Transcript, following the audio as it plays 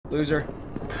Loser.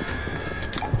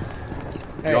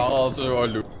 Hey. You also are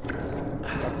loser.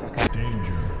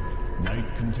 Danger. Light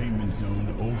containment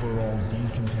zone overall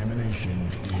decontamination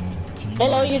in T.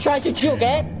 Hello, you tried to juke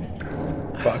it?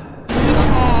 Fuck.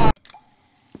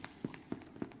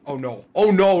 Oh no.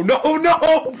 Oh no, no,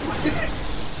 no!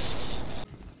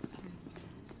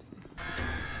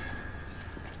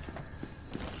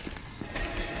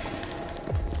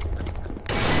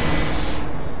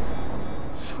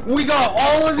 We got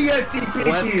all of the SCP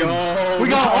team! We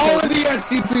got all of the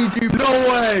SCP team! No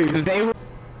way!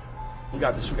 We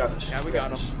got this, we got this. Yeah, we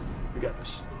got him. We got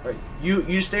this. Alright,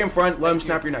 you stay in front, let him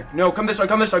snap your neck. No, come this way,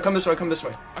 come this way, come this way, come this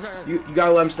way. Okay. You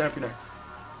gotta let him snap your neck.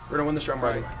 We're gonna win this round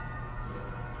right away.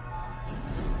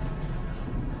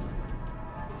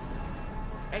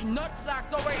 Hey,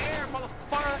 nutsacks over here,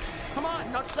 motherfucker! Come on,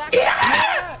 nutsacks!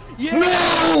 Yeah! Yeah!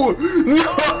 No!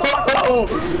 No!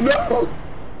 No!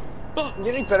 I'm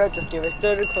getting better at this game. I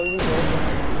started closing doors.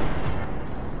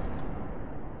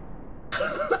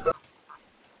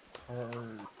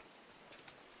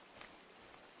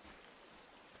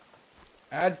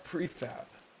 Add prefab.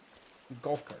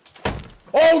 Golf cart.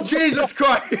 Oh, Jesus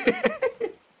Christ!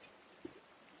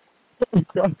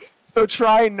 So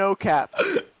try no cap.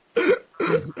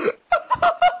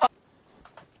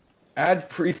 Add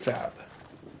prefab.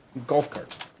 Golf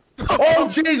cart. Oh,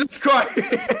 Jesus Christ!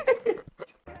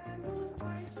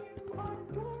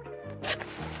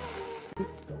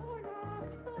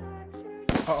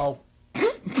 Uh-oh.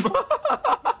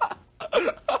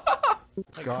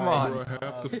 Come on. Bro,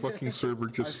 half the fucking server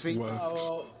just left.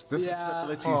 Oh, The yeah,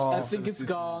 facility's I think it's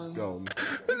gone.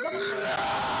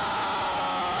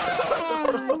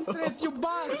 Straight, you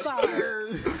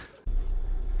bastard!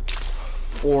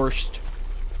 Forced.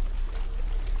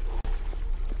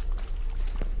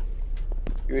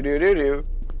 Do.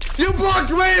 You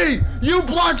blocked me! You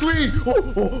blocked me!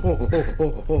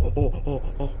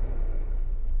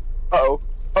 Uh-oh.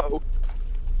 Uh-oh.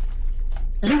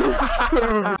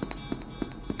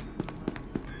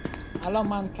 Hello,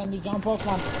 man, can you jump off,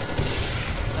 man?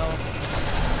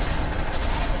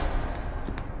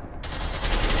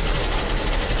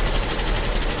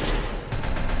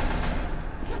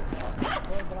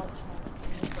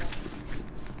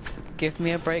 Give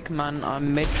me a break, man.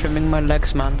 I'm mid-trimming my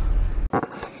legs, man.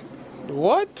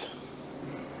 What?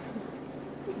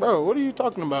 Bro, what are you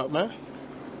talking about, man?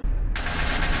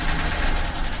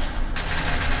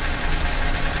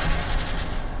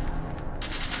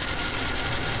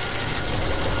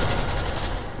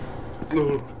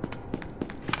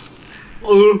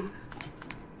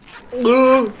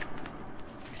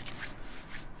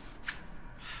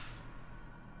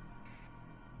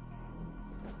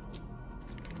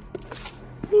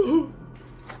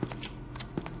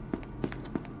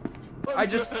 I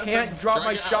just can't drop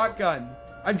my shotgun.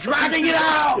 I'm dragging it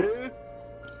out!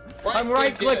 I'm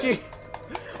right clicking.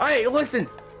 Hey, listen.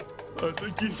 I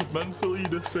think he's mentally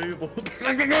disabled.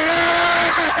 I think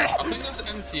that's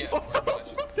empty.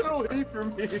 Get away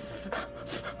from me.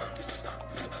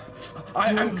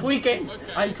 I'm tweaking.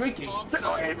 I'm tweaking.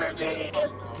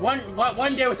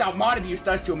 One day without mod abuse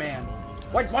does to a man.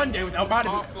 What's one day without mod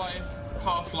abuse?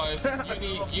 Half-Life.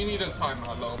 You need a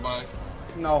timer, little boy.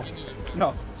 No.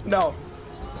 No. No.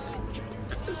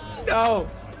 No.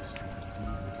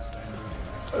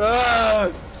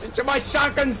 My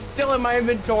shotgun's still in my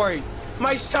inventory.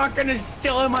 My shotgun is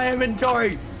still in my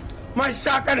inventory. My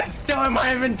shotgun is still in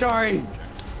my inventory.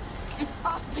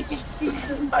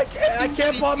 I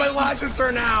can't pull out my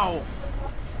Lacheser now.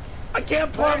 I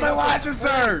can't pull out my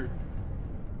Lacheser.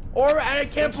 And I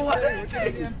can't pull out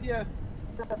anything.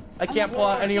 I can't pull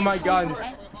out any of my guns.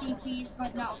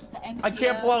 I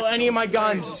can't pull out any of my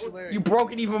guns. You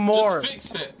broke it even more. Just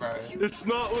fix it, bro. It's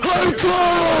not.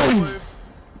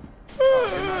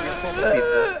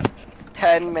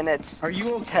 10 minutes. Are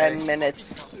you okay? 10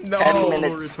 minutes. No. 10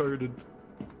 minutes. Retarded.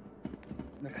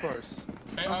 Of course.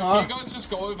 Hey, can you guys just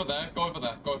go over there? Go over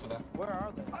there. Go over there. Where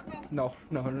are they? No.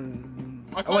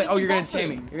 Oh, wait, you're gonna detain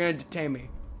me. You're gonna detain me.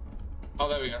 Oh,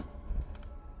 there we go.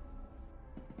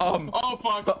 Oh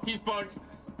fuck, he's bugged.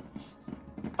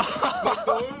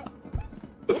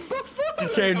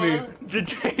 Detain me.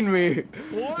 Detain me.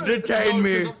 What? Detain No,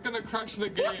 me. 'cause that's gonna crash the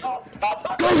game.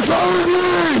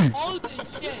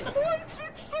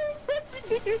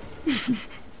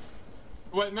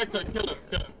 Wait, Nectar, kill him.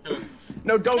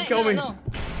 No, don't kill me.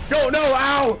 Don't, no,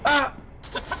 ow! Ah!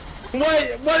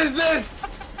 What is this?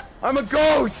 I'm a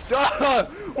ghost!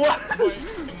 What? Wait,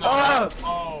 no.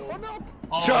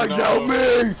 Chugs, no. help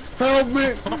me! Help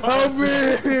me! Help me!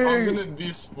 I'm gonna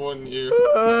despawn you.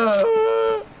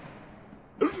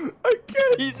 I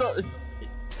can't.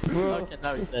 Okay,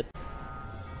 now he's dead.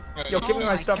 Yo, give me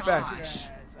my stuff back.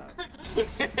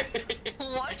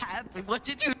 What happened? What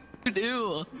did you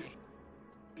do?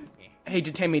 Hey,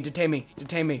 detain me, detain me,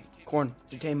 detain me. Corn,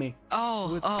 detain me.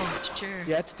 Oh, sure.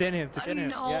 Yeah, detain him, detain him.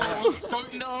 No,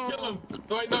 no.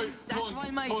 Wait, no. That's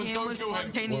why my game was Don't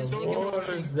spontaneously.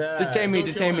 Detain me,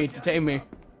 detain me, detain me.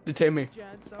 Detain me.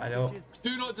 I don't.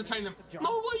 Do not detain him. No,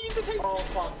 why are you detaining him? Oh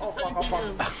fuck,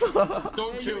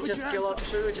 Don't Should we just kill him?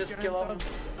 Should we just kill him?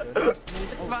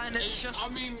 Fine, it's just. I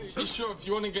mean, sure, if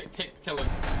you want to get kicked, kill him.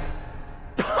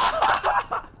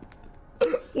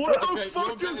 What Okay, the fuck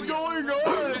you're is getting- going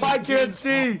on? I can't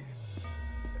see.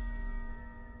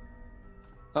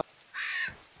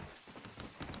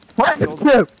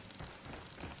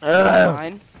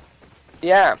 Mine?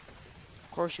 Yeah.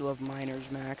 Of course you love miners,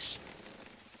 Max.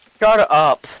 Shut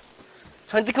up.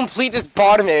 Trying to complete this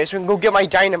bottom area so we can go get my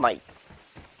dynamite.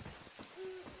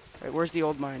 Wait, where's the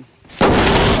old mine? So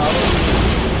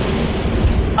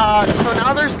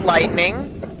now there's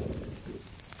lightning.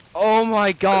 Oh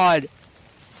my god!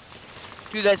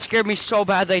 Dude, that scared me so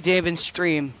bad that I didn't even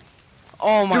scream.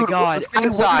 Oh my god. I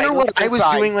wonder what I was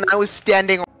doing when I was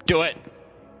standing. Do it!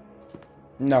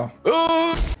 No.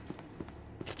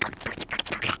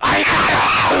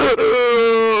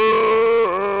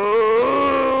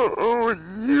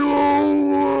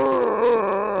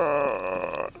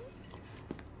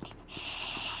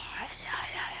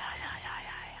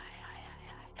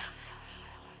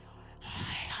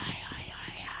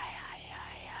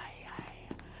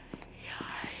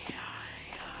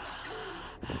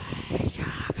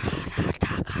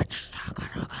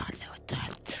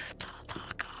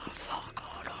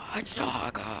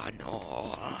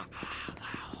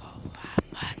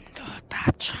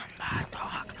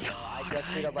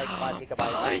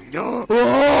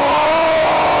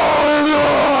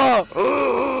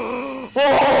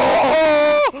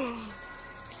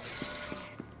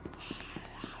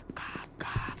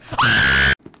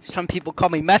 Some people call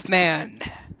me Meth Man.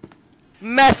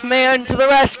 Meth Man to the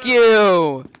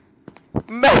rescue!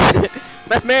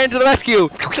 Meth Man to the rescue!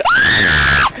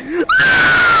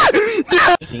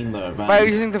 By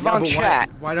using the Von chat.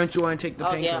 Why don't you want to take the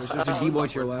painkillers? There's a D-boy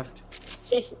to your left.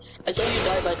 I saw you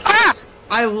die by. Ah!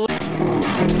 From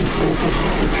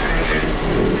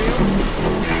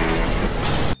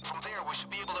there, we should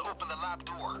be able to open the lab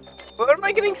door. What am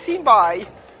I getting seen by?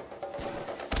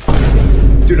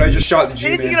 Dude, I just shot the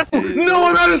G-Man. No,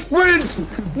 I'm out of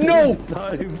sprint! No!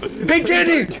 Pink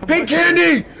candy! Pink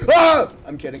candy! Ah!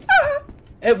 I'm kidding. Ah!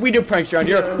 We do pranks around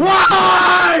here.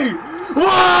 Why?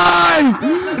 Why?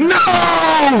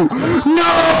 No!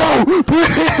 No!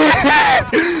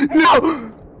 Please! No!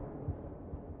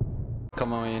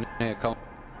 Come on, man. Come.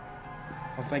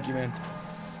 Oh, thank you, man.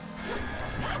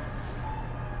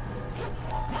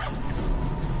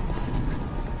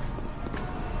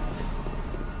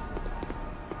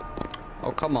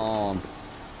 Oh, come on.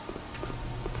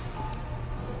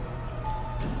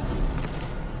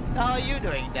 How are you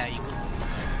doing that?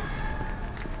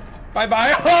 Bye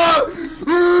bye.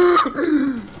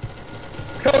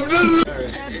 Come to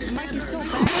Mike is so bad.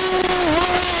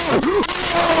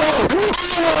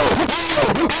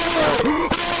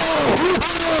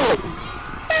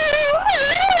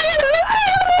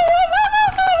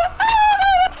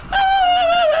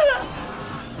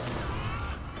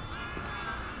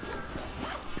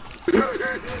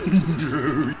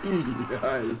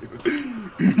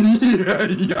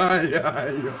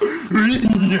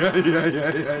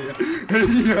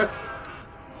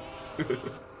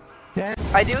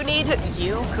 I do need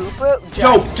you, Koopa.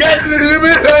 Yo, get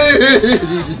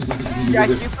Jack,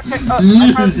 you protect.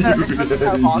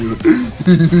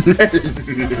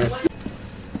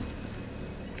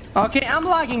 Okay, I'm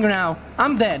lagging now.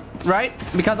 I'm dead, right?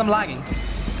 Because I'm lagging.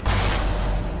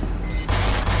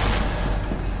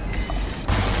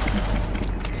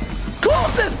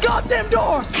 Close this goddamn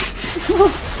door!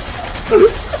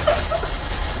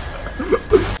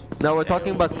 No, we're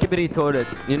talking about Skibbity Toilet.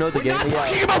 You know the game? We're not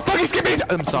talking about fucking Skippy!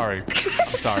 I'm sorry. I'm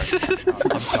sorry.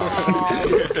 I'm sorry.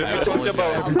 I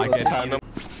apologize. I get it.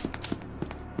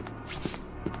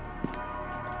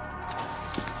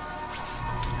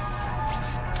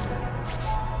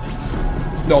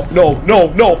 No, no,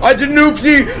 no, no! I did an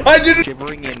oopsie! I did.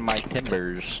 Shivering in my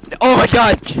timbers. Oh my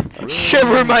god!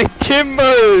 Shiver my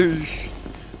timbers!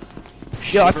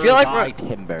 Yo, I feel like my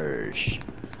timbers.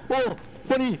 Whoa!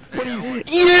 Funny! Funny!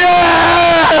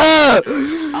 Yeah!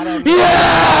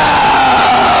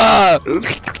 Yeah!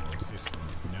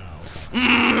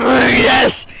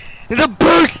 Yes! The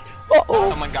boost! Uh-oh.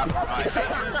 Someone got revived.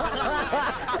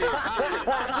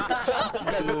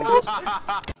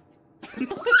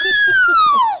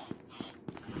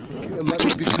 Let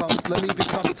me become tiny. Let me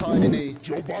become tiny.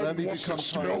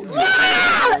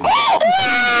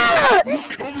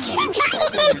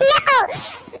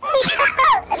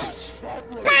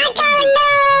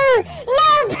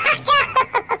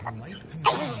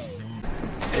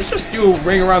 It's just do a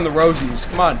ring around the rosies.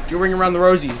 Come on, do a ring around the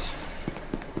rosies.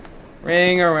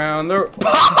 Ring around the.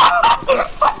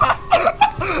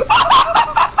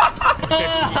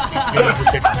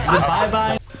 Bye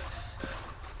bye.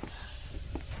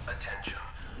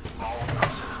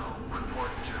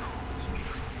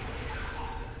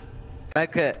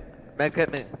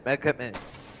 Medkit me.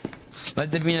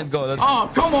 Let the minute go. Oh,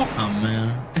 come on! Oh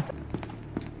man.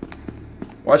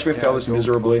 Watch me fail this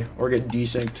miserably or get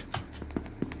desynced.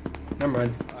 Never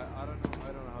mind. I don't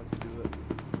know how to do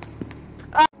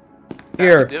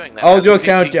it. Here, I'll do a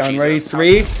countdown. Ready?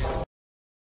 3,